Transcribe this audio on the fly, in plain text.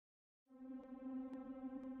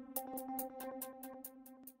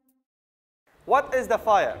What is the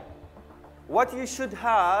fire? What you should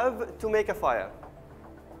have to make a fire?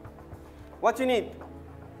 What you need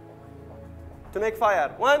to make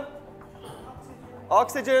fire? 1,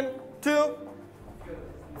 oxygen. 2,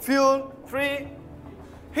 fuel. 3,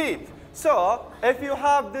 heat. So if you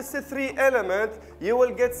have this 3 element, you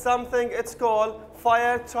will get something, it's called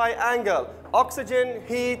fire triangle. Oxygen,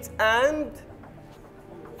 heat, and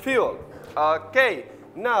fuel. Okay,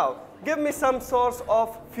 now give me some source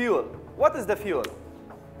of fuel. What is the fuel?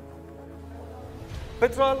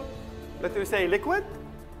 Petrol, let me say liquid.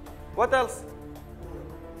 What else?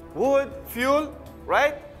 Wood, fuel,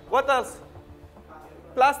 right? What else?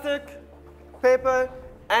 Plastic, paper,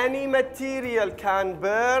 any material can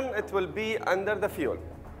burn, it will be under the fuel.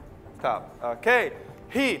 Stop. Okay,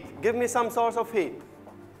 heat, give me some source of heat.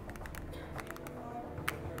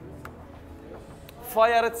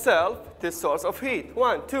 Fire itself, this source of heat.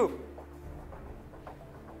 1, 2.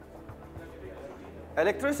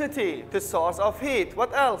 Electricity, this source of heat.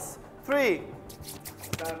 What else? 3.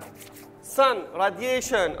 Sun,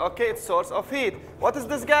 radiation. Okay, it's source of heat. What is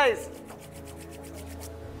this, guys?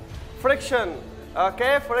 Friction.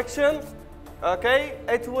 Okay, friction. Okay,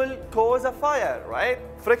 it will cause a fire, right?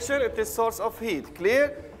 Friction, it is source of heat.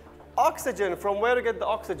 Clear? Oxygen, from where you get the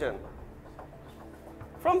oxygen?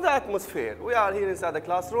 From the atmosphere. We are here inside the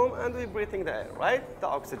classroom and we're breathing the air, right? The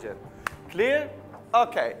oxygen. Clear?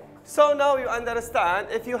 Okay. So now you understand,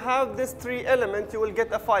 if you have these 3 elements, you will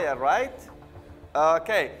get a fire, right?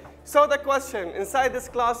 Okay. So the question, inside this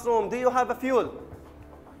classroom, do you have a fuel?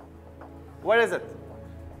 Where is it?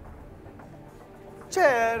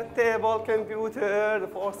 Chair, table, computer, the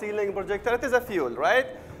floor ceiling projector, it is a fuel, right?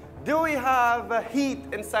 Do we have heat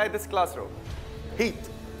inside this classroom? Heat.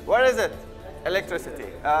 Where is it?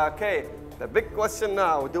 Electricity. Okay. The big question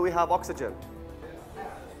now, do we have oxygen?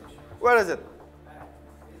 Where is it?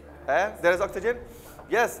 There is oxygen?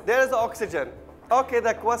 Yes, there is oxygen. Okay,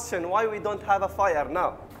 the question, why we don't have a fire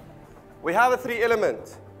now? We have a 3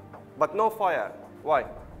 element, but no fire. Why?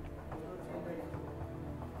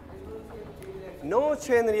 No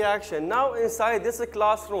chain reaction. Now inside this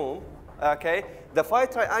classroom, okay, the fire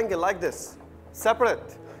triangle like this,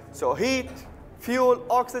 separate. So heat, fuel,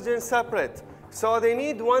 oxygen, separate. So they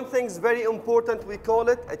need one thing very important, we call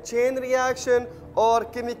it a chain reaction or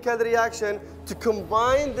chemical reaction to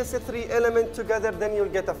combine these 3 elements together, then you'll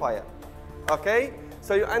get a fire. Okay?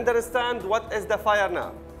 So you understand what is the fire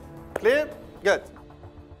now. Clear? Good.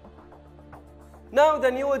 Now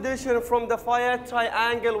the new addition from the fire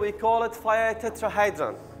triangle, we call it fire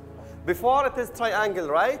tetrahedron. Before it is triangle,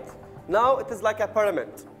 right? Now it is like a pyramid,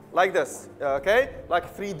 like this, okay?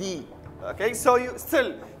 Like 3D. Okay, so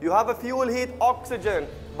you have a fuel, heat, oxygen,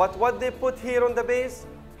 but what they put here on the base?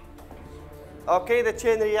 Okay, the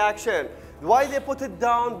chain reaction. Why they put it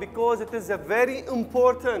down? Because it is very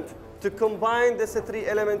important to combine these 3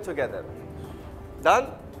 elements together. Done?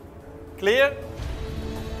 Clear?